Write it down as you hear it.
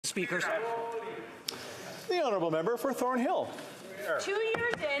Speakers. The honourable member for Thornhill. 2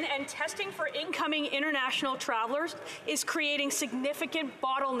 years in, and testing for incoming international travelers is creating significant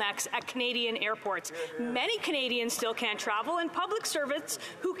bottlenecks at Canadian airports. Many Canadians still can't travel, and public servants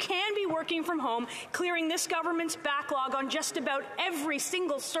who can be working from home, clearing this government's backlog on just about every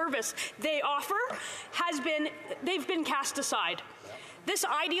single service they offer, they've been cast aside. This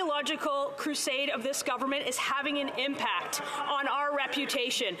ideological crusade of this government is having an impact on our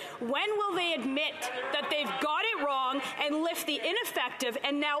reputation. When will they admit that they've got it wrong and lift the ineffective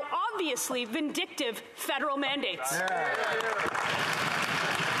and now obviously vindictive federal mandates?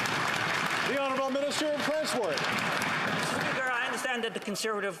 The Honourable Minister of Transport. Speaker, I understand that the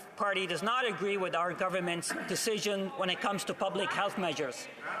Conservative Party does not agree with our government's decision when it comes to public health measures.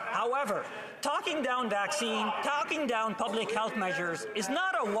 However, talking down vaccine, talking down public health measures is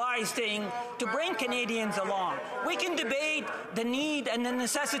not a wise thing to bring Canadians along. We can debate the need and the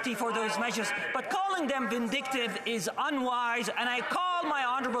necessity for those measures, but calling them vindictive is unwise, and I call my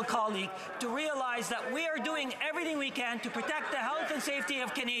honourable colleague to realize that we are doing everything we can to protect the health and safety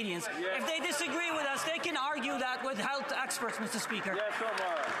of Canadians. If they disagree with us, they can argue that with health experts, Mr. Speaker. Yes,